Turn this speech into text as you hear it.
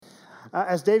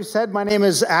As Dave said, my name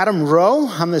is Adam Rowe.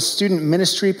 I'm the student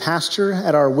ministry pastor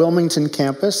at our Wilmington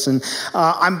campus, and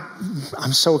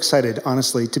I'm so excited,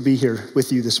 honestly, to be here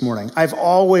with you this morning. I've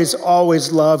always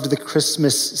loved the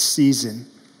Christmas season.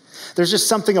 There's just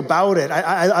something about it.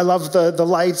 I love the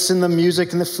lights and the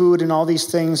music and the food and all these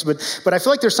things, but I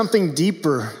feel like there's something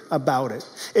deeper about it.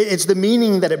 It's the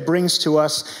meaning that it brings to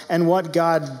us and what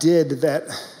God did that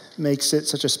makes it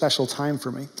such a special time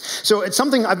for me. So it's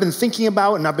something I've been thinking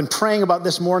about and I've been praying about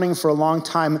this morning for a long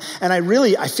time. And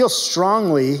I feel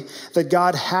strongly that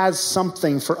God has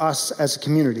something for us as a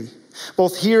community,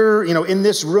 both here, in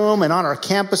this room and on our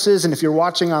campuses. And if you're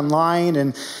watching online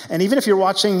and even if you're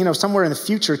watching, somewhere in the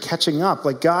future, catching up,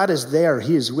 like God is there,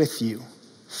 he is with you.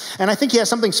 And I think he has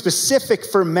something specific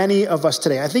for many of us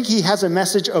today. I think he has a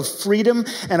message of freedom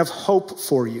and of hope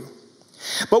for you.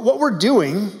 But what we're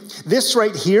doing, this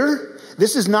right here,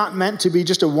 this is not meant to be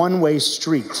just a one-way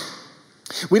street.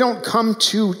 We don't come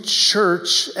to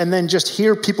church and then just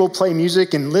hear people play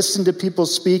music and listen to people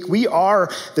speak. We are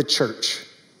the church.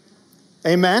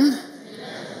 Amen?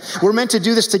 Amen. We're meant to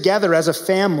do this together as a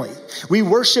family. We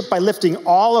worship by lifting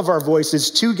all of our voices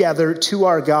together to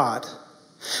our God.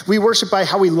 We worship by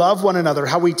how we love one another,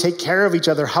 how we take care of each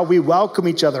other, how we welcome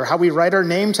each other, how we write our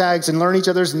name tags and learn each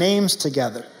other's names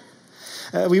together.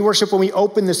 We worship when we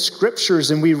open the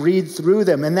scriptures and we read through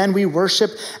them. And then we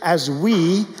worship as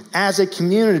we, as a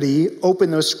community,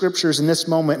 open those scriptures in this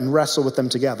moment and wrestle with them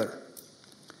together.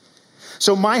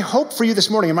 So my hope for you this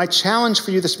morning and my challenge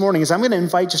for you this morning is I'm going to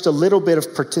invite just a little bit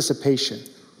of participation.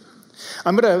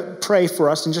 I'm going to pray for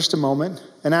us in just a moment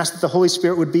and ask that the Holy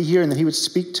Spirit would be here and that he would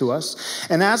speak to us.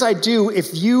 And as I do,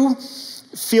 if you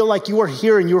feel like you are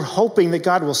here and you're hoping that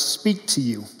God will speak to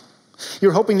you,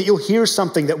 you're hoping that you'll hear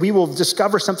something, that we will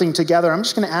discover something together, I'm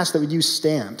just going to ask that you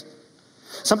stand.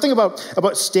 Something about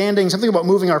standing, something about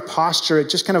moving our posture, it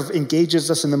just kind of engages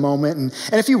us in the moment.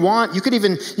 And if you want, you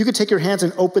could take your hands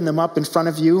and open them up in front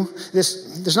of you.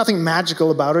 There's nothing magical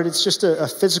about it. It's just a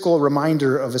physical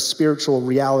reminder of a spiritual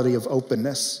reality of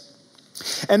openness.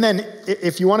 And then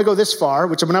if you want to go this far,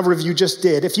 which a number of you just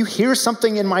did, if you hear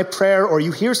something in my prayer or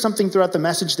you hear something throughout the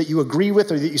message that you agree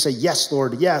with or that you say, yes,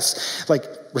 Lord, yes,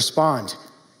 respond.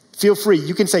 Feel free.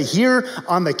 You can say here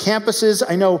on the campuses.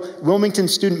 I know Wilmington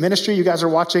Student Ministry, you guys are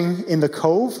watching in the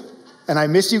Cove, and I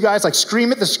miss you guys.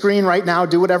 Scream at the screen right now.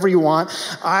 Do whatever you want.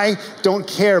 I don't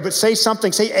care, but say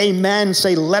something. Say amen.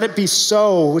 Say let it be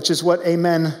so, which is what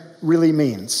amen really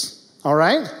means. All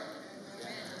right?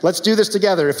 Let's do this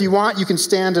together. If you want, you can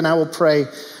stand and I will pray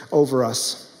over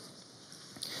us.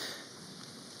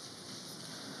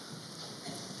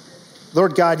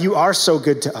 Lord God, you are so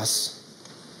good to us.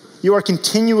 You are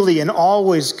continually and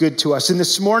always good to us. And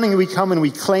this morning we come and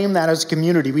we claim that as a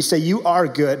community. We say you are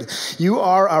good. You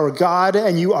are our God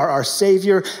and you are our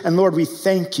Savior. And Lord, we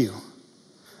thank you.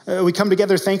 We come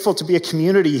together thankful to be a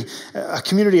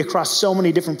community across so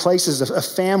many different places, a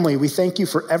family. We thank you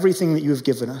for everything that you have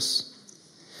given us.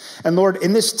 And Lord,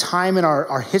 in this time in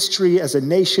our history as a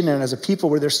nation and as a people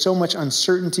where there's so much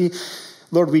uncertainty,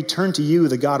 Lord, we turn to you,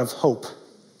 the God of hope.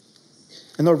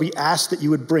 And Lord, we ask that you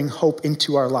would bring hope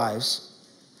into our lives.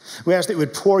 We ask that you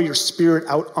would pour your Spirit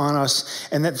out on us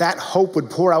and that hope would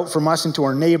pour out from us into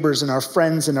our neighbors and our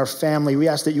friends and our family. We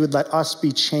ask that you would let us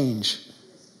be changed.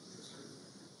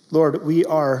 Lord, we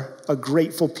are a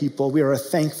grateful people. We are a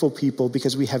thankful people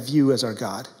because we have you as our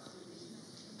God.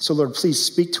 So Lord, please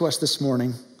speak to us this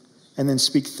morning and then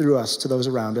speak through us to those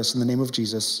around us in the name of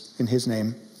Jesus. In his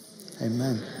name,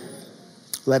 amen.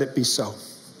 Let it be so.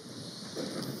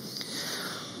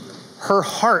 Her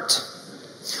heart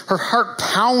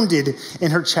pounded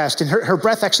in her chest, and her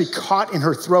breath actually caught in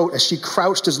her throat as she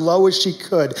crouched as low as she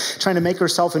could, trying to make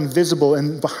herself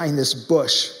invisible behind this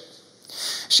bush.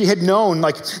 She had known,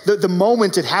 the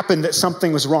moment it happened, that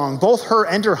something was wrong. Both her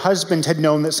and her husband had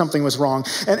known that something was wrong,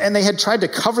 and they had tried to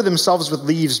cover themselves with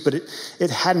leaves, but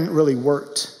it hadn't really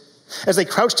worked. As they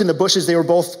crouched in the bushes, they were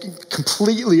both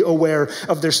completely aware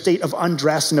of their state of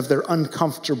undress and of their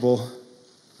uncomfortable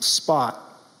spot.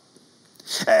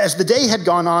 As the day had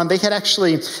gone on, they had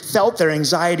actually felt their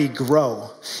anxiety grow,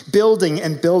 building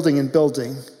and building and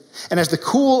building. And as the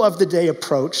cool of the day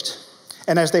approached,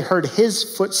 and as they heard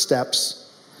his footsteps,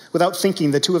 without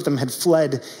thinking, the two of them had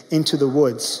fled into the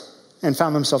woods and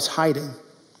found themselves hiding.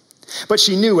 But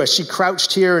she knew as she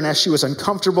crouched here and as she was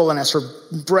uncomfortable and as her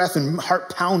breath and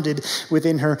heart pounded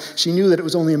within her, she knew that it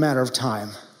was only a matter of time,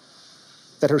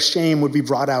 that her shame would be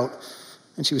brought out,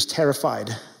 and she was terrified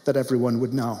that everyone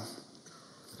would know.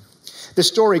 This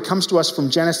story comes to us from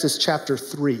Genesis chapter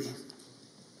 3.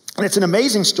 And it's an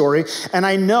amazing story, and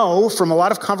I know from a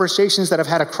lot of conversations that I've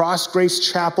had across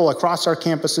Grace Chapel, across our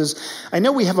campuses, I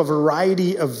know we have a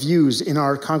variety of views in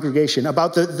our congregation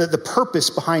about the purpose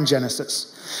behind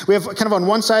Genesis. We have kind of on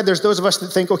one side, there's those of us that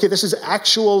think, okay, this is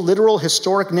actual, literal,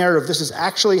 historic narrative. This is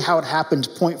actually how it happened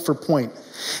point for point.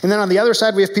 And then on the other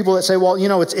side, we have people that say, well,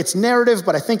 it's narrative,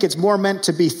 but I think it's more meant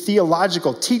to be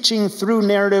theological teaching through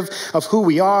narrative of who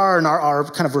we are and our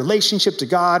kind of relationship to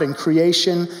God and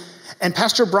creation. And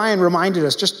Pastor Brian reminded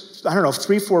us just,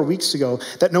 3-4 weeks ago,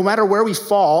 that no matter where we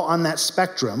fall on that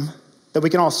spectrum, that we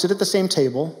can all sit at the same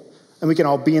table and we can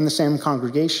all be in the same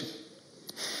congregation.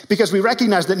 Because we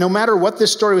recognize that no matter what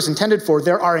this story was intended for,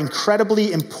 there are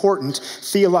incredibly important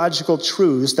theological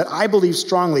truths that I believe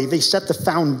strongly they set the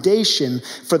foundation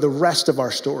for the rest of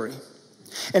our story.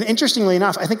 And interestingly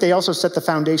enough, I think they also set the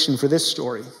foundation for this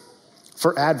story,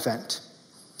 for Advent.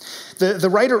 The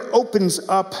writer opens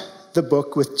up the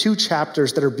book with 2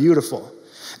 chapters that are beautiful.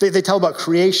 They tell about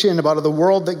creation, about the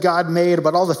world that God made,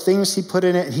 about all the things he put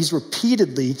in it, and he's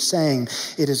repeatedly saying,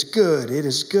 it is good, it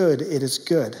is good, it is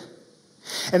good.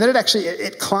 And then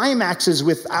it climaxes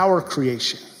with our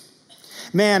creation.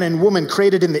 Man and woman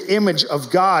created in the image of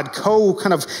God,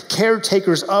 kind of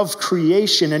caretakers of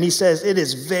creation, and he says it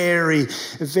is very,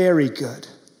 very good.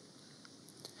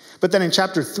 But then in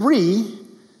chapter 3,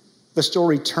 the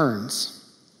story turns.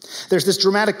 There's this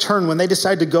dramatic turn when they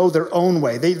decide to go their own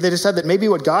way. They decide that maybe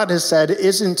what God has said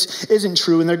isn't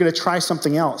true, and they're going to try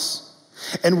something else.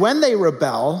 And when they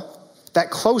rebel,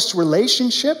 that close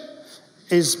relationship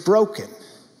is broken,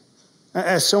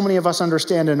 as so many of us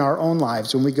understand in our own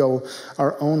lives when we go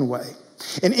our own way.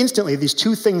 And instantly, these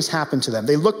 2 things happen to them.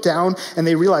 They look down and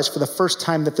they realize for the first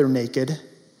time that they're naked,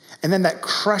 and then that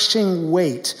crushing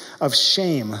weight of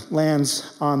shame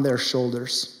lands on their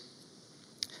shoulders.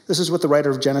 This is what the writer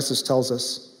of Genesis tells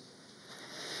us.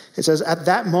 It says, at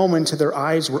that moment, their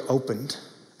eyes were opened,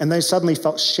 and they suddenly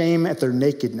felt shame at their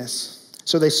nakedness.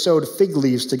 So they sewed fig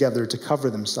leaves together to cover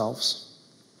themselves.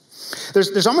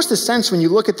 There's almost this sense when you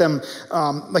look at them,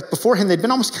 like beforehand, they'd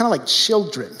been almost kind of like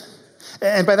children.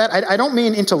 And by that, I don't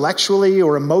mean intellectually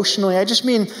or emotionally. I just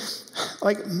mean,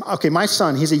 my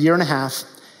son, he's 1.5 years,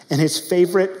 and his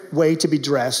favorite way to be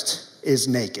dressed is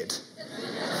naked.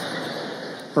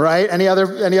 Right? Any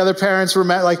other parents were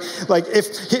like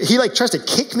if he tries to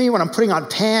kick me when I'm putting on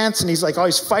pants, and he's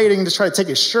always fighting to try to take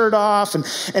his shirt off, and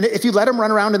if you let him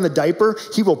run around in the diaper,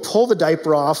 he will pull the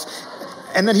diaper off,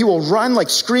 and then he will run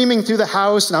screaming through the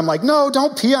house, and I'm like, no,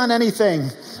 don't pee on anything.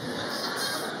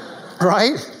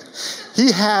 Right?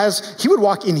 He would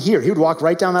walk in here. He would walk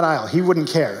right down that aisle. He wouldn't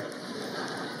care.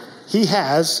 He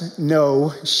has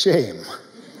no shame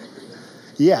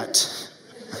yet.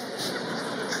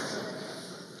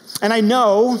 And I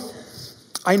know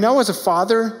as a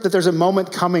father that there's a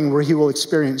moment coming where he will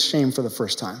experience shame for the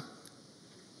first time.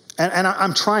 And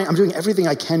I'm doing everything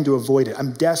I can to avoid it.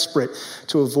 I'm desperate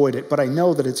to avoid it, but I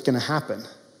know that it's going to happen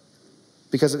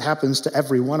because it happens to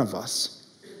every one of us.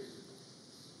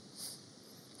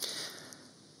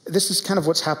 This is kind of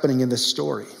what's happening in this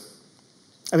story.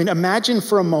 I mean, imagine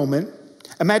for a moment,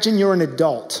 you're an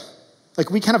adult.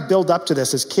 We kind of build up to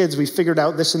this as kids. We figured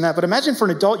out this and that. But imagine for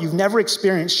an adult, you've never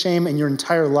experienced shame in your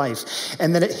entire life,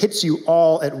 and then it hits you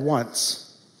all at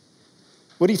once.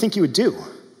 What do you think you would do?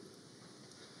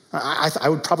 I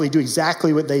would probably do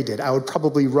exactly what they did. I would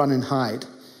probably run and hide.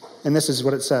 And this is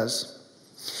what it says.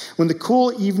 When the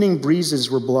cool evening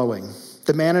breezes were blowing,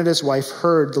 the man and his wife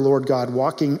heard the Lord God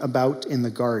walking about in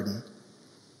the garden.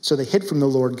 So they hid from the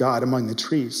Lord God among the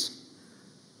trees.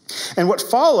 And what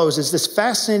follows is this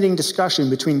fascinating discussion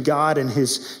between God and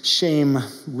his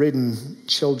shame-ridden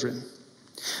children.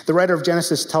 The writer of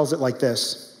Genesis tells it like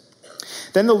this.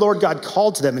 Then the Lord God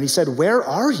called to them and he said, "Where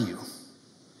are you?"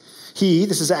 He,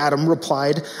 this is Adam,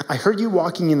 replied, "I heard you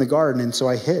walking in the garden, and so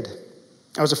I hid.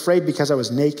 I was afraid because I was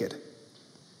naked."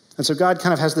 And so God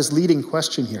kind of has this leading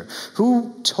question here.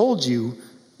 Who told you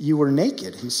you were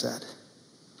naked, he said.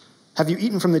 Have you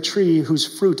eaten from the tree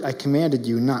whose fruit I commanded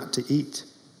you not to eat?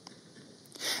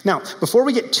 Now, before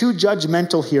we get too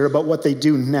judgmental here about what they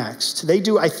do next, they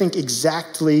do, I think,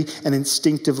 exactly and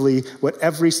instinctively what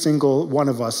every single one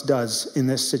of us does in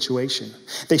this situation.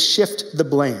 They shift the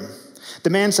blame.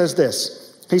 The man says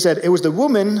this. He said, "It was the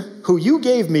woman who you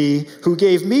gave me, who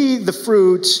gave me the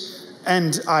fruit,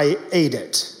 and I ate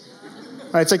it."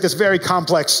 Right, it's like this very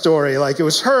complex story. Like it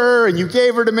was her, and you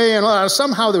gave her to me, and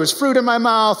somehow there was fruit in my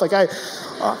mouth. Like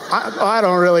I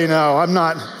don't really know.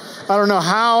 I don't know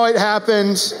how it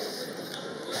happened.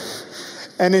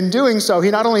 And in doing so, he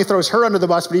not only throws her under the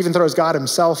bus, but even throws God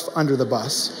himself under the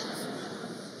bus.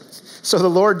 So the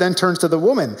Lord then turns to the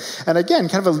woman. And again,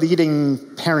 kind of a leading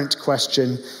parent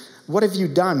question. What have you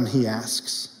done, he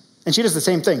asks. And she does the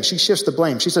same thing. She shifts the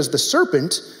blame. She says, the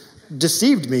serpent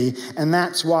deceived me, and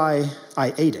that's why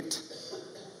I ate it.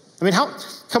 I mean,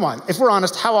 come on, if we're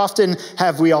honest, how often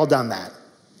have we all done that?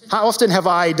 How often have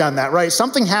I done that, right?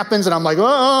 Something happens and I'm like,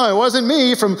 oh, it wasn't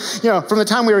me from the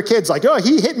time we were kids, like, oh,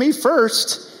 he hit me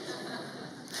first.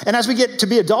 And as we get to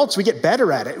be adults, we get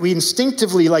better at it. We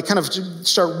instinctively kind of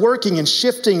start working and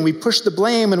shifting. We push the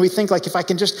blame and we think if I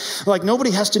can just, nobody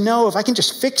has to know. If I can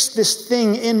just fix this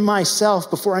thing in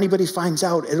myself before anybody finds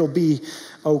out, it'll be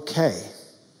okay.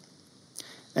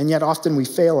 And yet often we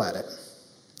fail at it.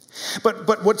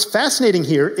 But what's fascinating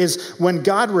here is when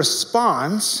God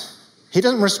responds, he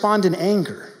doesn't respond in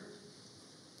anger.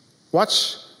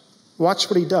 Watch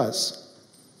what he does.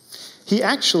 He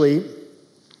actually,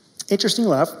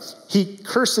 interestingly enough, he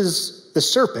curses the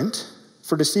serpent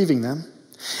for deceiving them.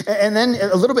 And then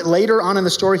a little bit later on in the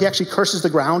story, he actually curses the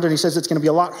ground and he says it's going to be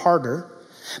a lot harder.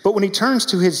 But when he turns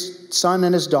to his son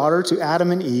and his daughter, to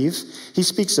Adam and Eve, he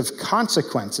speaks of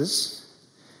consequences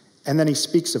and then he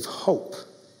speaks of hope.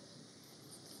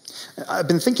 I've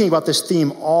been thinking about this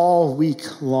theme all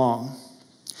week long.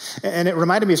 And it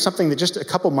reminded me of something that just a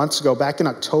couple months ago, back in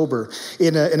October,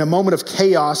 in a moment of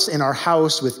chaos in our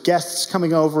house with guests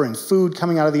coming over and food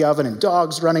coming out of the oven and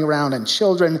dogs running around and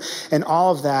children and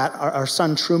all of that, our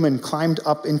son Truman climbed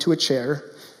up into a chair,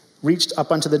 reached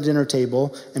up onto the dinner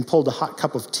table and pulled a hot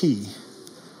cup of tea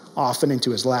off and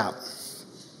into his lap.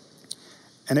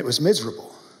 And it was miserable.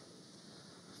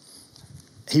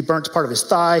 He burnt part of his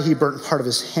thigh, he burnt part of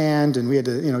his hand, and we had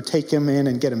to, take him in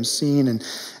and get him seen.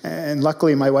 And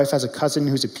luckily, my wife has a cousin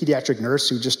who's a pediatric nurse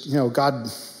who just,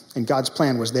 God and God's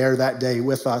plan was there that day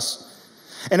with us.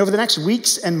 And over the next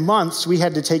weeks and months, we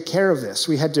had to take care of this.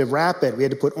 We had to wrap it. We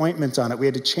had to put ointment on it. We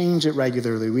had to change it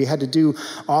regularly. We had to do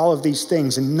all of these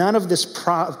things. And none of this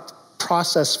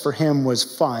process for him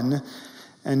was fun,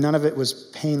 and none of it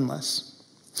was painless.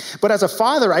 But as a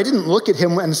father, I didn't look at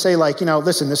him and say,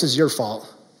 listen, this is your fault.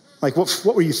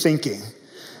 What were you thinking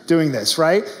doing this,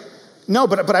 right? No,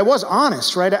 but I was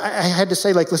honest, right? I had to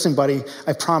say, listen, buddy,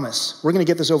 I promise we're going to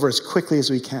get this over as quickly as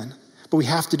we can. But we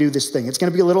have to do this thing. It's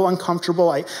going to be a little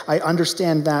uncomfortable. I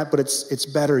understand that, but it's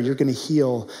better. You're going to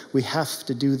heal. We have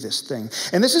to do this thing.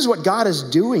 And this is what God is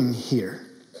doing here.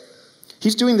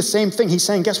 He's doing the same thing. He's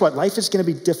saying, guess what? Life is going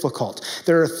to be difficult.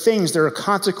 There are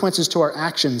consequences to our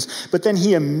actions. But then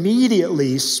he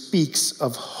immediately speaks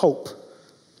of hope.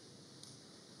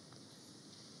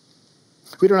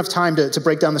 We don't have time to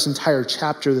break down this entire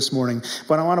chapter this morning,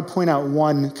 but I want to point out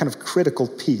one kind of critical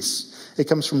piece. It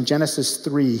comes from Genesis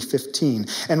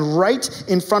 3:15. And right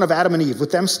in front of Adam and Eve,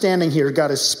 with them standing here, God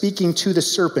is speaking to the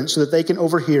serpent so that they can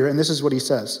overhear. And this is what he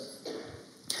says.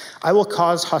 I will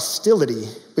cause hostility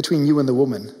between you and the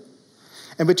woman,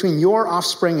 and between your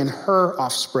offspring and her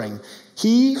offspring.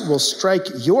 He will strike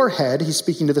your head. He's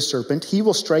speaking to the serpent. He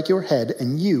will strike your head,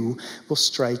 and you will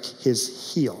strike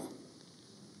his heel.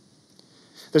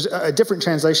 There's a different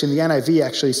translation. The NIV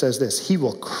actually says this. He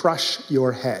will crush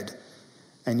your head,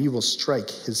 and you will strike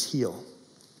his heel.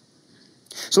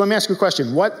 So let me ask you a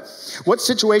question. What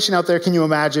situation out there can you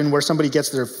imagine where somebody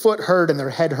gets their foot hurt and their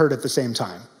head hurt at the same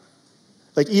time?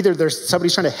 Either there's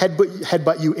somebody's trying to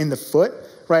headbutt you in the foot,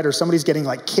 right? Or somebody's getting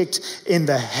kicked in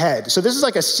the head. So this is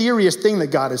a serious thing that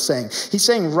God is saying. He's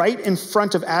saying right in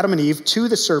front of Adam and Eve to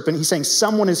the serpent, he's saying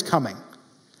someone is coming.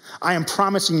 I am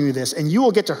promising you this, and you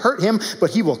will get to hurt him, but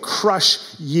he will crush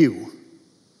you.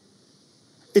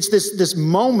 It's this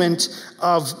moment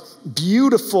of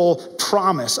beautiful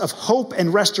promise, of hope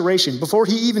and restoration before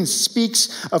he even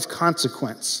speaks of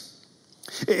consequence.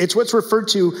 It's what's referred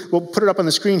to, we'll put it up on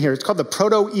the screen here, it's called the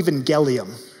proto-evangelium,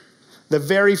 the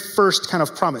very first kind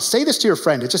of promise. Say this to your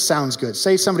friend, it just sounds good.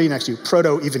 Say somebody next to you,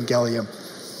 proto-evangelium.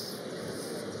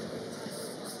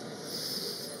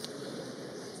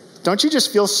 Don't you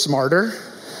just feel smarter?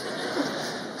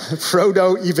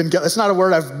 Proto-evangelium. It's not a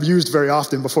word I've used very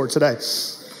often before today.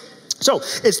 So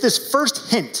it's this first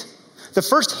hint, the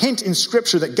first hint in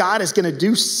Scripture that God is going to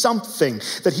do something,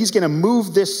 that he's going to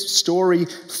move this story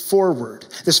forward.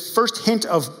 This first hint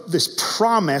of this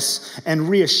promise and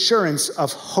reassurance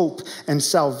of hope and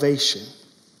salvation.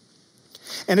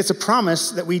 And it's a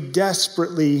promise that we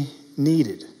desperately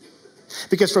needed.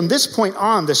 Because from this point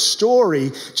on, the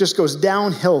story just goes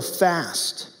downhill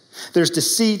fast. There's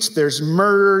deceit, there's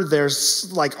murder,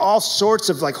 there's all sorts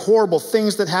of horrible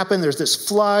things that happen. There's this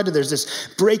flood, there's this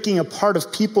breaking apart of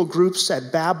people groups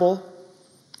at Babel.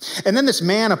 And then this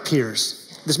man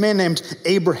appears, this man named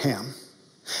Abraham.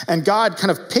 And God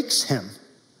kind of picks him.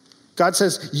 God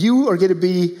says, you are going to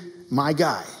be my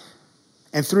guy.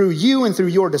 And through you and through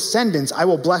your descendants, I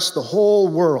will bless the whole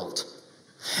world.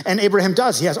 And Abraham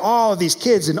does. He has all of these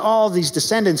kids and all of these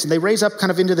descendants, and they raise up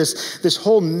kind of into this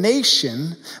whole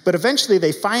nation, but eventually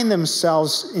they find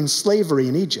themselves in slavery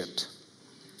in Egypt.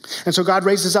 And so God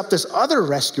raises up this other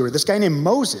rescuer, this guy named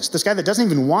Moses, this guy that doesn't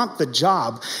even want the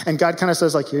job. And God kind of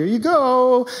says, like, here you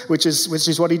go, which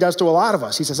is what he does to a lot of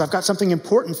us. He says, I've got something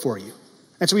important for you.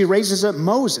 And so he raises up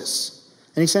Moses.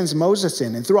 And he sends Moses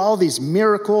in. And through all these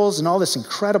miracles and all this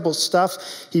incredible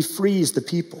stuff, he frees the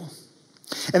people.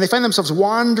 And they find themselves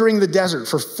wandering the desert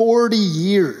for 40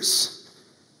 years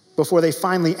before they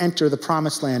finally enter the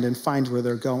promised land and find where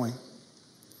they're going.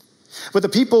 But the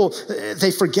people,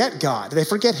 they forget God. They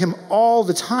forget him all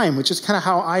the time, which is kind of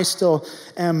how I still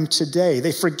am today.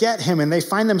 They forget him and they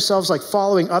find themselves like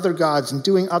following other gods and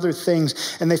doing other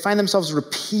things. And they find themselves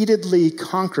repeatedly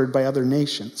conquered by other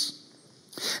nations.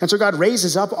 And so God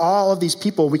raises up all of these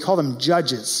people. We call them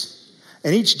judges.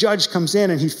 And each judge comes in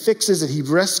and he fixes it. He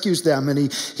rescues them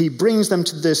and he brings them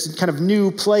to this kind of new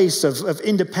place of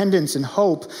independence and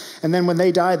hope. And then when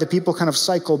they die, the people kind of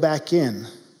cycle back in.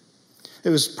 It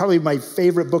was probably my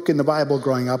favorite book in the Bible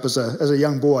growing up as a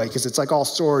young boy, because it's like all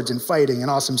swords and fighting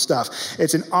and awesome stuff.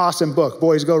 It's an awesome book.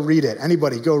 Boys, go read it.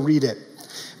 Anybody, go read it.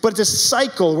 But it's a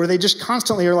cycle where they just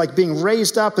constantly are like being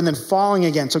raised up and then falling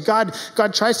again. So God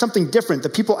tries something different. The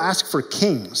people ask for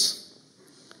kings.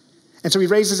 And so he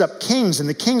raises up kings, and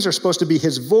the kings are supposed to be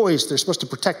his voice. They're supposed to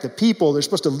protect the people. They're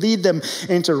supposed to lead them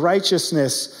into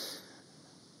righteousness.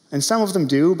 And some of them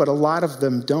do, but a lot of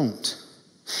them don't.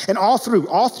 And all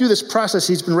through this process,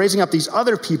 he's been raising up these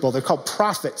other people. They're called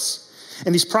prophets.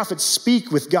 And these prophets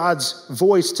speak with God's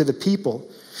voice to the people.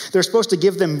 They're supposed to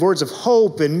give them words of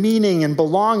hope and meaning and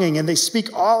belonging, and they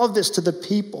speak all of this to the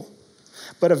people.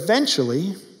 But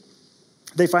eventually,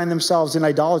 they find themselves in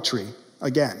idolatry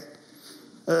again.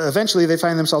 Eventually, they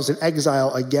find themselves in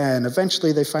exile again.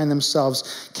 Eventually, they find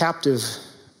themselves captive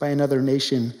by another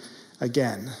nation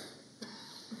again.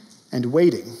 And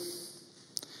waiting.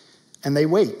 And they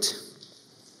wait.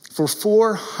 For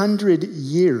 400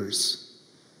 years,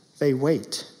 they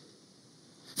wait.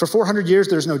 For 400 years,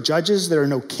 there's no judges, there are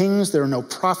no kings, there are no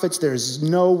prophets, there is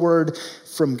no word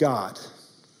from God.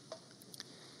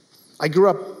 I grew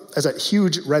up as a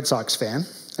huge Red Sox fan.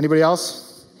 Anybody else?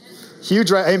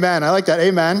 Amen. I like that.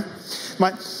 Amen.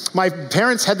 My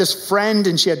parents had this friend,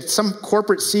 and she had some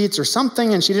corporate seats or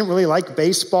something, and she didn't really like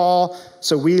baseball,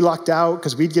 so we lucked out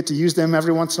because we'd get to use them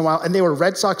every once in a while. And they were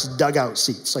Red Sox dugout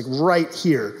seats, like right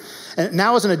here. And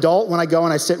now as an adult, when I go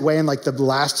and I sit way in like the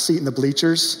last seat in the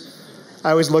bleachers, I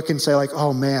always look and say like,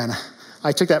 oh man,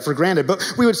 I took that for granted.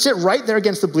 But we would sit right there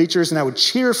against the bleachers and I would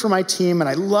cheer for my team, and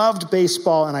I loved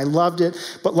baseball and I loved it.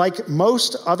 But like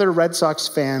most other Red Sox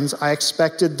fans, I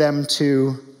expected them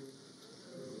to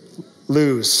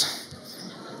lose.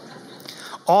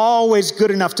 Always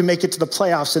good enough to make it to the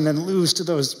playoffs and then lose to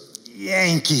those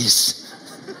Yankees.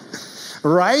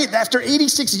 Right? After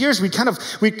 86 years, we'd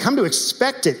come to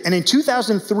expect it. And in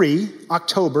 2003,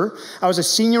 October, I was a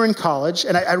senior in college,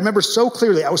 and I remember so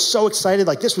clearly, I was so excited,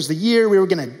 like this was the year we were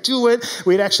going to do it.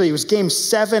 It was game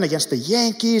 7 against the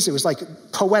Yankees. It was like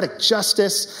poetic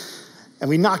justice. And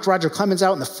we knocked Roger Clemens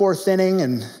out in the 4th inning,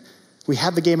 and we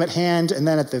had the game at hand. And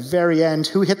then at the very end,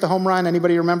 who hit the home run?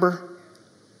 Anybody remember?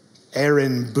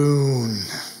 Aaron Boone.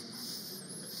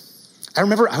 I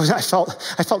remember I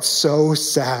felt so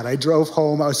sad. I drove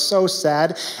home. I was so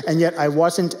sad, and yet I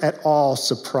wasn't at all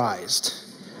surprised.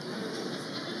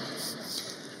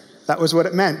 That was what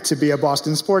it meant to be a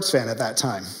Boston sports fan at that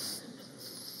time.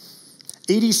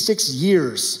 86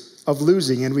 years of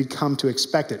losing, and we'd come to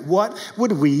expect it. What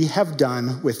would we have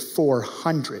done with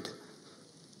 400?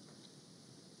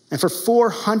 And for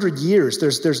 400 years,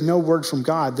 there's no word from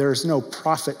God. There's no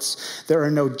prophets. There are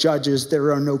no judges.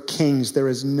 There are no kings. There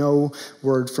is no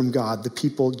word from God. The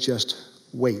people just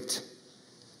wait.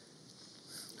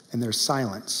 And there's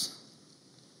silence.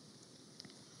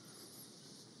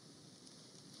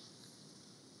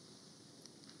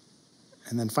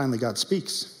 And then finally God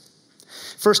speaks.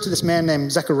 First to this man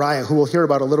named Zechariah, who we'll hear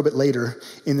about a little bit later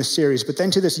in the series, but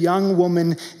then to this young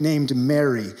woman named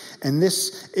Mary. And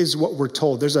this is what we're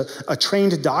told. There's a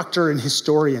trained doctor and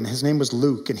historian. His name was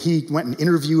Luke, and he went and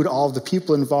interviewed all of the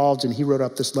people involved, and he wrote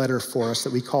up this letter for us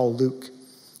that we call Luke.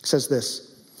 It says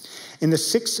this: in the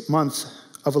 6th month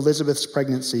of Elizabeth's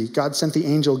pregnancy, God sent the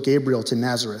angel Gabriel to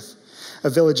Nazareth, a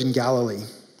village in Galilee,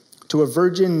 to a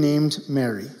virgin named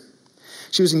Mary.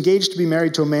 She was engaged to be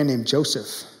married to a man named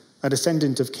Joseph, a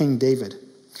descendant of King David.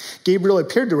 Gabriel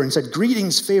appeared to her and said,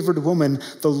 "Greetings, favored woman,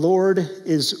 the Lord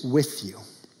is with you."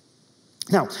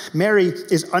 Now, Mary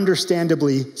is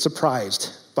understandably surprised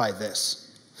by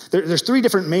this. There's three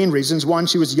different main reasons. One,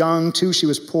 she was young. Two, she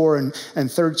was poor.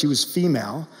 And third, she was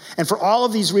female. And for all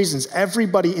of these reasons,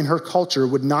 everybody in her culture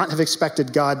would not have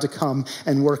expected God to come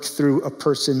and work through a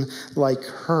person like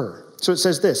her. So it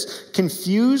says this,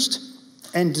 confused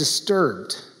and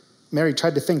disturbed, Mary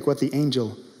tried to think what the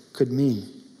angel could mean.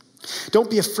 Don't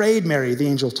be afraid, Mary, the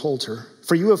angel told her,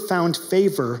 for you have found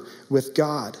favor with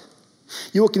God.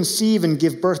 You will conceive and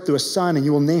give birth to a son, and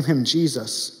you will name him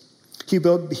Jesus. He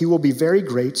will be very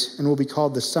great and will be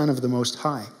called the Son of the Most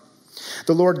High.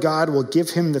 The Lord God will give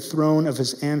him the throne of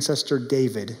his ancestor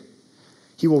David.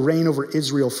 He will reign over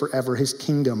Israel forever. His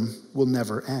kingdom will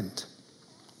never end.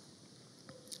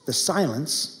 The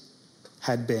silence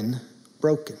had been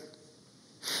broken.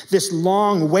 This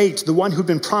long wait, the one who'd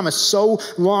been promised so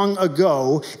long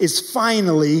ago, is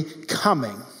finally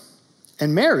coming.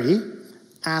 And Mary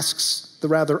asks the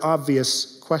rather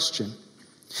obvious question.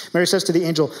 Mary says to the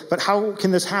angel, but how can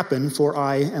this happen, for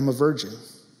I am a virgin?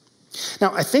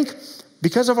 Now, I think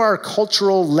because of our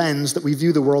cultural lens that we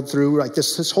view the world through, like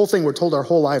this whole thing we're told our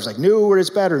whole lives, like newer is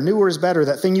better,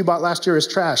 that thing you bought last year is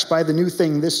trash, buy the new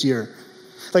thing this year.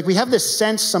 Like we have this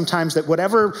sense sometimes that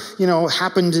whatever,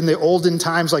 happened in the olden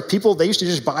times, like people, they used to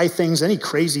just buy things, any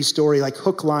crazy story, like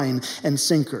hook, line, and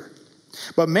sinker.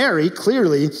 But Mary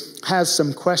clearly has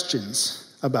some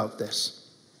questions about this.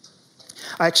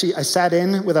 I sat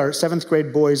in with our 7th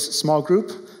grade boys small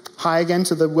group. Hi again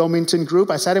to the Wilmington group.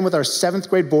 I sat in with our 7th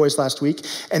grade boys last week,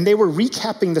 and they were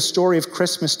recapping the story of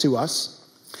Christmas to us.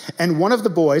 And one of the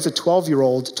boys, a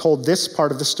 12-year-old, told this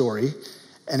part of the story,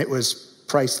 and it was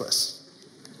priceless.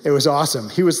 It was awesome.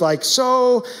 He was like,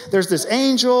 so there's this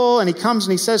angel, and he comes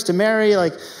and he says to Mary,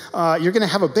 like, you're going to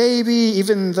have a baby,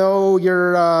 even though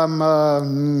you're,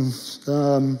 and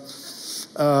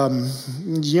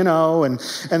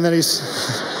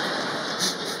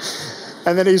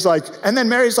then he's like, and then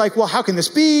Mary's like, well, how can this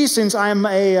be since I'm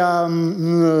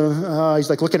he's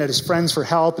like looking at his friends for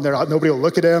help and nobody will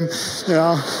look at him,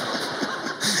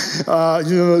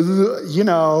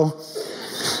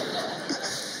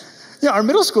 Yeah, our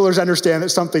middle schoolers understand that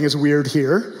something is weird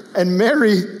here, and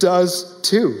Mary does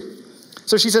too.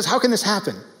 So she says, how can this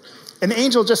happen? And the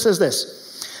angel just says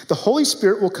this, the Holy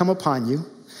Spirit will come upon you,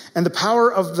 and the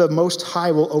power of the Most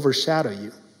High will overshadow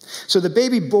you. So the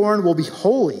baby born will be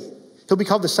holy. He'll be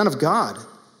called the Son of God.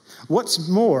 What's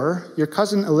more, your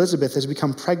cousin Elizabeth has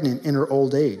become pregnant in her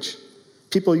old age.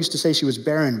 People used to say she was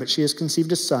barren, but she has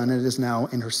conceived a son and is now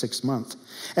in her 6th month.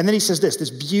 And then he says this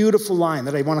beautiful line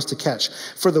that I want us to catch.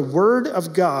 For the word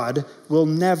of God will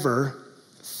never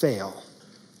fail.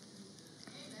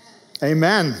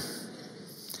 Amen.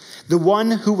 The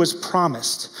one who was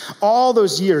promised all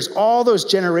those years, all those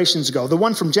generations ago, the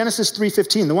one from Genesis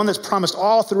 3:15, the one that's promised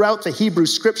all throughout the Hebrew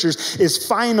scriptures is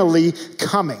finally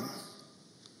coming.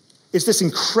 It's this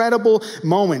incredible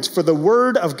moment, for the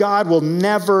word of God will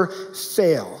never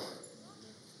fail.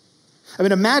 I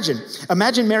mean, imagine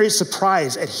Mary's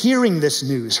surprise at hearing this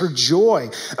news, her joy.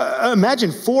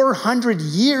 Imagine 400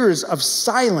 years of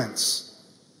silence,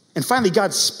 and finally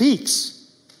God speaks.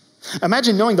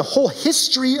 Imagine knowing the whole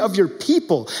history of your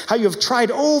people, how you have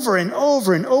tried over and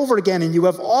over and over again, and you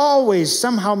have always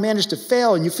somehow managed to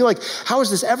fail, and you feel like, how is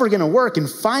this ever going to work? And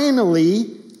finally,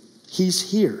 he's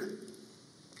here.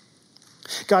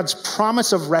 God's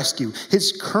promise of rescue,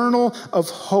 his kernel of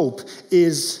hope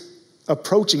is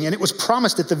approaching, and it was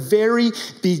promised at the very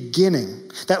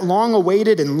beginning. That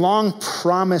long-awaited and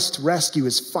long-promised rescue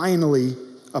is finally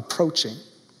approaching.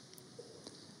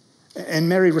 And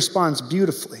Mary responds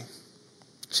beautifully.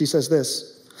 She says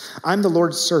this, I'm the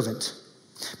Lord's servant.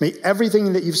 May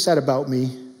everything that you've said about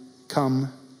me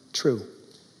come true.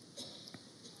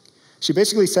 She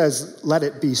basically says, let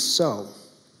it be so.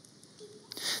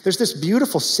 There's this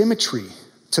beautiful symmetry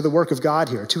to the work of God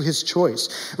here, to his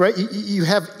choice, right? You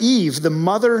have Eve, the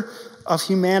mother of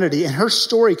humanity, and her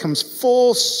story comes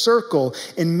full circle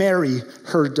in Mary,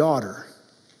 her daughter.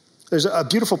 There's a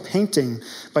beautiful painting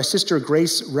by Sister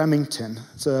Grace Remington.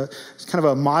 It's kind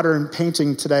of a modern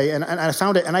painting today, and I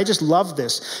found it, and I just love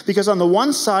this, because on the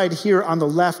one side here on the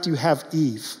left, you have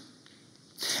Eve.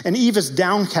 And Eve is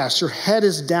downcast, her head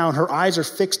is down, her eyes are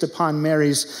fixed upon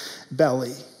Mary's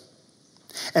belly.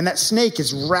 And that snake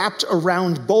is wrapped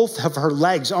around both of her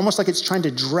legs, almost like it's trying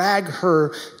to drag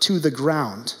her to the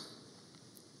ground.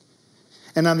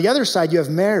 And on the other side, you have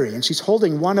Mary, and she's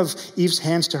holding one of Eve's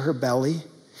hands to her belly,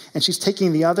 and she's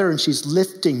taking the other, and she's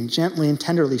lifting gently and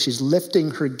tenderly. She's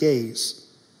lifting her gaze.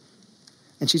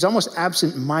 And she's almost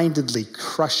absent-mindedly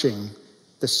crushing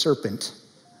the serpent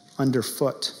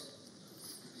underfoot.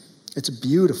 It's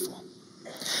beautiful.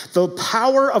 The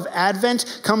power of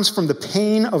Advent comes from the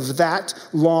pain of that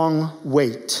long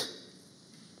wait.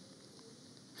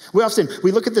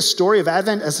 We look at the story of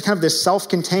Advent as kind of this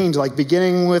self-contained, like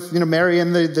beginning with Mary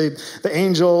and the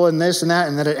angel and this and that,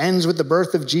 and then it ends with the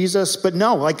birth of Jesus. But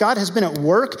no, like God has been at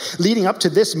work leading up to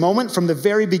this moment from the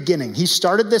very beginning. He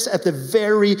started this at the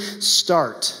very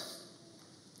start.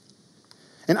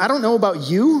 And I don't know about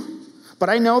you, but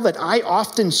I know that I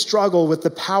often struggle with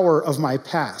the power of my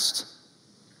past.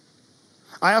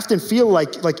 I often feel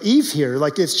like Eve here,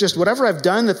 like it's just whatever I've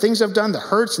done, the things I've done, the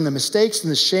hurts and the mistakes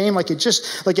and the shame,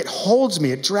 it holds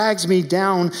me, it drags me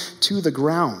down to the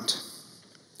ground.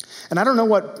 And I don't know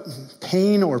what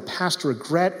pain or past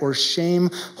regret or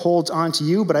shame holds on to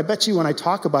you, but I bet you when I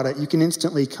talk about it, you can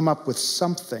instantly come up with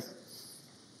something.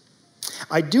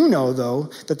 I do know, though,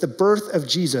 that the birth of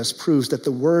Jesus proves that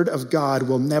the word of God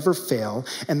will never fail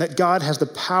and that God has the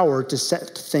power to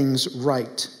set things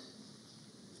right.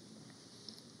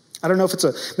 I don't know if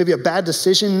it's maybe a bad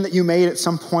decision that you made at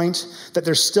some point, that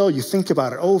there's still, you think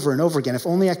about it over and over again. If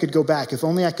only I could go back. If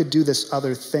only I could do this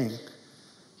other thing.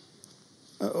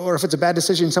 Or if it's a bad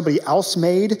decision somebody else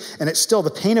made, and it's still, the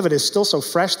pain of it is still so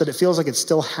fresh that it feels like it's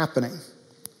still happening.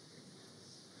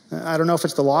 I don't know if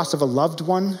it's the loss of a loved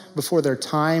one before their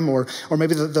time, or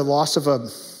maybe the loss of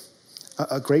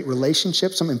a great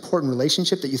relationship, some important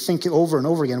relationship that you think over and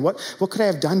over again. What could I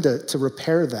have done to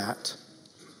repair that?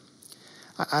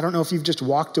 I don't know if you've just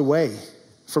walked away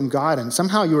from God and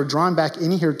somehow you were drawn back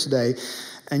in here today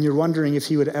and you're wondering if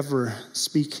he would ever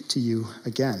speak to you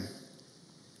again.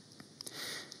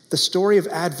 The story of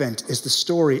Advent is the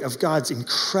story of God's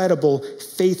incredible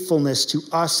faithfulness to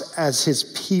us as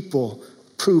his people,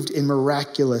 proved in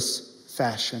miraculous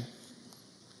fashion.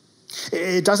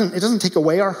 It doesn't take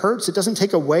away our hurts. It doesn't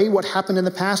take away what happened in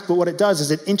the past, but what it does is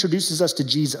it introduces us to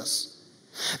Jesus.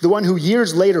 The one who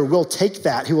years later will take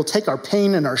that. He will take our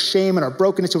pain and our shame and our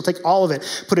brokenness. He will take all of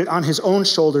it, put it on his own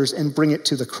shoulders and bring it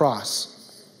to the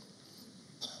cross.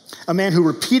 A man who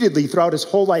repeatedly throughout his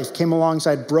whole life came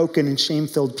alongside broken and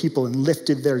shame-filled people and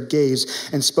lifted their gaze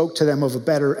and spoke to them of a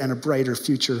better and a brighter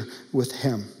future with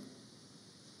him.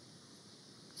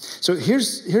 So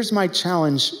here's my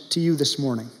challenge to you this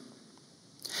morning.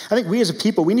 I think we as a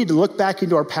people, we need to look back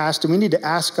into our past and we need to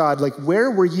ask God,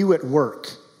 where were you at work?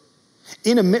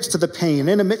 In the midst of the pain,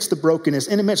 in the midst of the brokenness,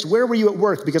 in the midst, where were you at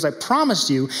work? Because I promise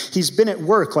you, he's been at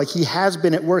work like he has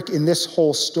been at work in this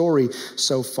whole story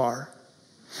so far.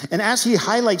 And as he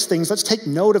highlights things, let's take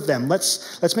note of them.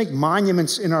 Let's make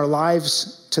monuments in our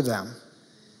lives to them.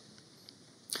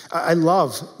 I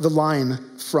love the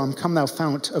line from Come Thou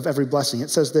Fount of Every Blessing. It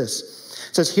says this.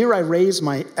 It says, here I raise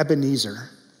my Ebenezer.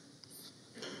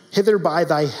 Hither by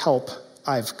thy help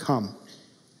I've come.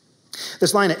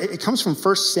 This line, it comes from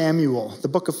 1 Samuel, the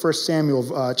book of 1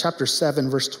 Samuel, chapter 7,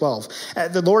 verse 12.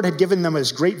 The Lord had given them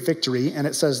his great victory, and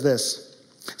it says this.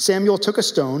 Samuel took a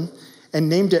stone and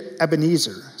named it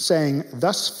Ebenezer, saying,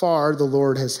 thus far the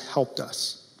Lord has helped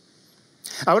us.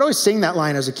 I would always sing that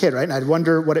line as a kid, right? And I'd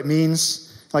wonder what it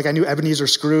means. I knew Ebenezer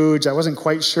Scrooge. I wasn't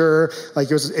quite sure.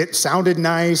 It sounded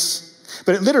nice.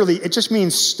 But it just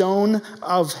means stone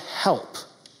of help.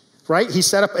 Right? He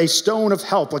set up a stone of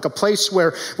help, like a place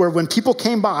where when people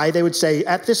came by, they would say,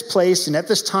 at this place and at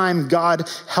this time, God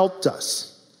helped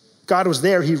us. God was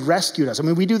there. He rescued us. I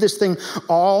mean, we do this thing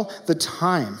all the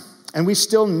time. And we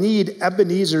still need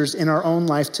Ebenezers in our own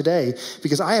life today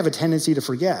because I have a tendency to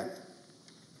forget.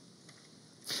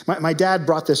 My dad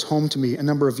brought this home to me a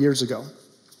number of years ago.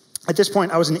 At this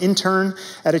point, I was an intern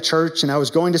at a church and I was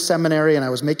going to seminary and I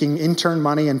was making intern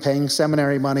money and paying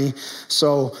seminary money.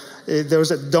 So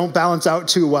don't balance out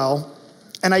too well.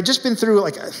 And I'd just been through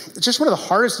just one of the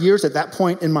hardest years at that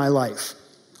point in my life.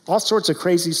 All sorts of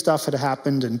crazy stuff had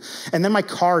happened. And then my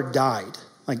car died,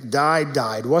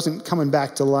 died, wasn't coming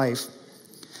back to life.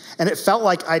 And it felt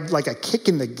like I'd a kick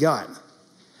in the gut.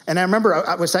 And I remember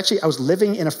I was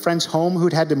living in a friend's home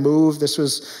who'd had to move. This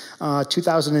was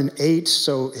 2008,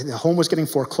 so the home was getting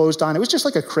foreclosed on. It was just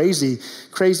a crazy,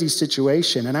 crazy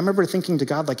situation. And I remember thinking to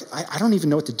God, I don't even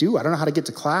know what to do. I don't know how to get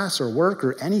to class or work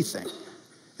or anything.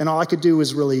 And all I could do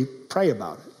was really pray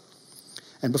about it.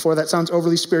 And before that sounds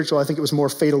overly spiritual, I think it was more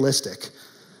fatalistic.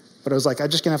 But I was I'm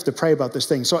just going to have to pray about this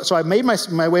thing. So I made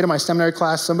my way to my seminary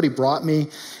class. Somebody brought me,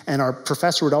 and our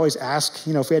professor would always ask,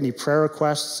 if we had any prayer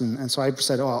requests. And so I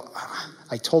said,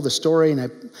 I told the story, and I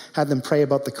had them pray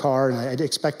about the car, and I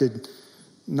expected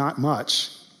not much.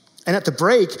 And at the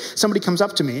break, somebody comes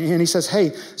up to me, and he says,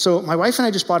 hey, so my wife and I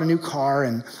just bought a new car,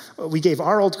 and we gave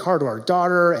our old car to our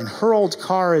daughter, and her old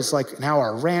car is now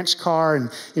our ranch car. And,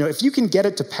 if you can get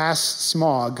it to pass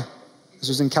smog, this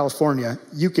was in California,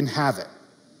 you can have it.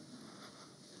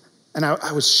 And I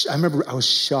remember I was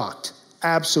shocked,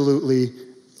 absolutely,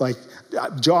 like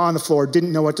jaw on the floor,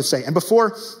 didn't know what to say. And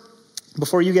before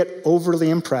you get overly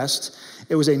impressed,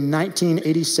 it was a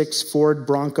 1986 Ford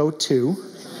Bronco 2.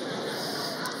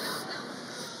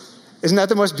 Isn't that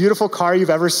the most beautiful car you've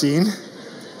ever seen?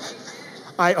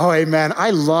 Amen. I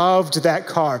loved that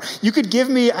car. You could give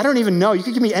me, I don't even know, you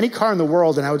could give me any car in the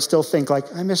world and I would still think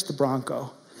like, I miss the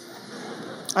Bronco.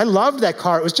 I loved that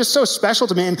car. It was just so special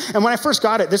to me. And when I first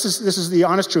got it, this is the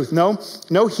honest truth.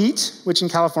 No heat, which in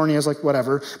California is like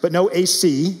whatever, but no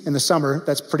AC in the summer.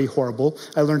 That's pretty horrible.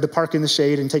 I learned to park in the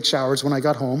shade and take showers when I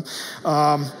got home.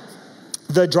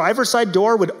 The driver's side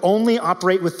door would only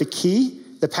operate with the key.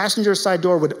 The passenger side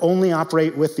door would only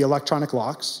operate with the electronic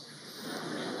locks.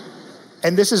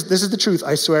 And this is the truth,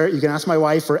 I swear. You can ask my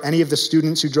wife or any of the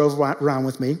students who drove around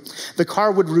with me. The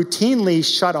car would routinely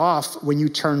shut off when you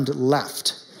turned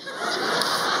left.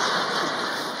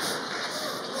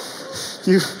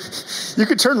 You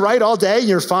could turn right all day and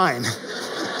you're fine.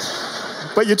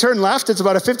 But you turn left, it's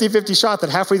about a 50-50 shot that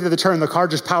halfway through the turn, the car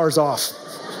just powers off.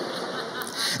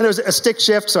 And it was a stick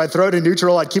shift, so I'd throw it in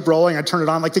neutral, I'd keep rolling, I'd turn it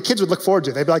on. Like the kids would look forward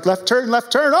to it. They'd be like, left turn,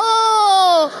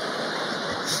 oh!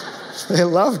 They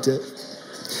loved it.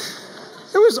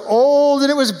 It was old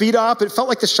and it was beat up. It felt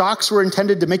like the shocks were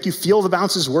intended to make you feel the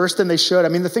bounces worse than they should. I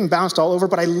mean, the thing bounced all over,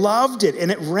 but I loved it and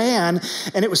it ran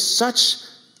and it was just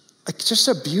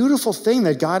a beautiful thing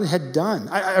that God had done.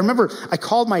 I remember I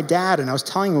called my dad and I was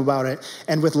telling him about it,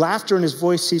 and with laughter in his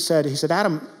voice, he said,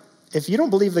 Adam, if you don't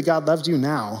believe that God loves you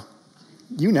now,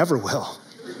 you never will.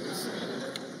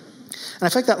 And I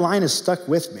feel like that line is stuck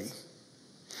with me.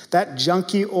 That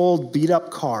junky old beat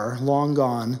up car, long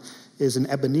gone, is an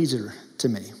Ebenezer to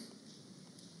me.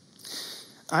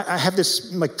 I have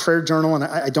this like prayer journal and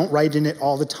I don't write in it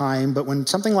all the time, but when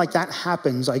something like that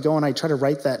happens, I go and I try to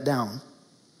write that down.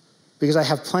 Because I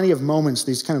have plenty of moments,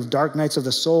 these kind of dark nights of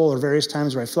the soul or various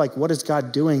times where I feel like, what is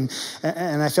God doing?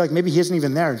 And I feel like maybe he isn't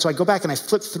even there. And so I go back and I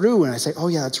flip through and I say, oh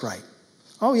yeah, that's right.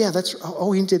 Oh yeah,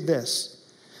 he did this.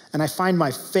 And I find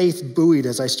my faith buoyed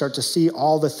as I start to see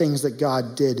all the things that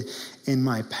God did in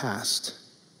my past.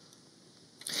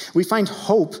 We find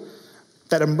hope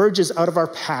that emerges out of our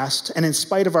past and in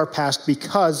spite of our past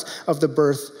because of the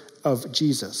birth of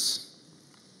Jesus.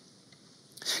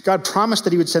 God promised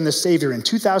that he would send the Savior, and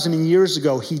 2,000 years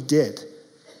ago, he did.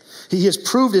 He has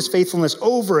proved his faithfulness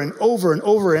over and over and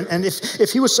over, and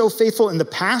if he was so faithful in the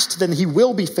past, then he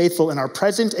will be faithful in our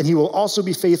present, and he will also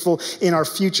be faithful in our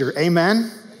future.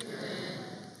 Amen?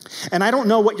 And I don't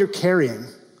know what you're carrying.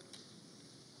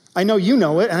 I know you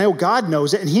know it, and I know God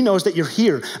knows it, and he knows that you're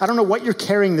here. I don't know what you're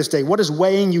carrying this day, what is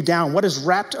weighing you down, what is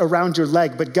wrapped around your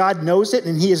leg, but God knows it,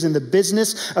 and he is in the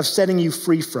business of setting you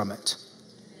free from it.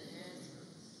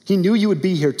 He knew you would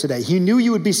be here today. He knew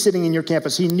you would be sitting in your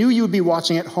campus. He knew you would be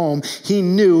watching at home. He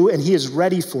knew, and he is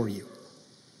ready for you.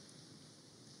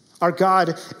 Our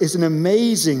God is an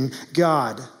amazing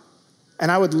God,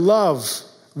 and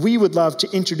we would love to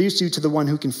introduce you to the one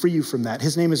who can free you from that.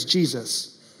 His name is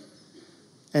Jesus.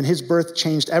 And his birth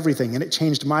changed everything, and it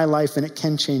changed my life, and it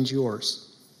can change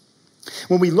yours.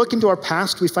 When we look into our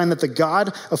past, we find that the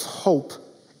God of hope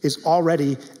is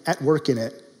already at work in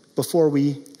it before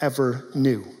we ever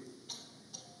knew.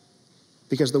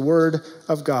 Because the word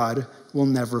of God will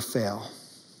never fail.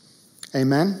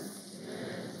 Amen? Amen?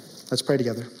 Let's pray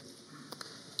together.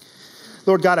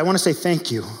 Lord God, I want to say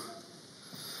thank you.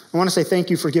 I want to say thank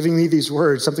you for giving me these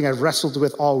words, something I've wrestled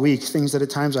with all week, things that at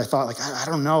times I thought, like, I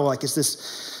don't know, like,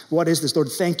 what is this? Lord,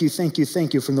 thank you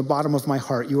from the bottom of my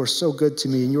heart. You are so good to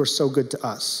me, and you are so good to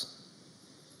us.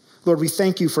 Lord, we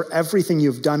thank you for everything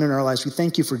you've done in our lives. We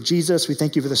thank you for Jesus. We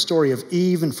thank you for the story of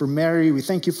Eve and for Mary. We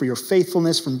thank you for your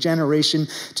faithfulness from generation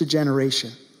to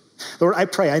generation. Lord, I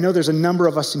pray, I know there's a number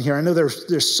of us in here. I know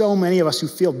there's so many of us who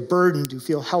feel burdened, who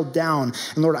feel held down.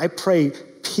 And Lord, I pray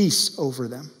peace over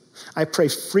them. I pray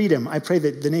freedom. I pray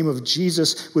that the name of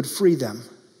Jesus would free them.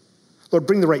 Lord,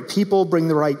 bring the right people, bring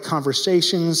the right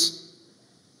conversations.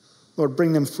 Lord,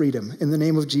 bring them freedom in the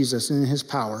name of Jesus and in his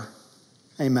power.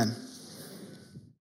 Amen.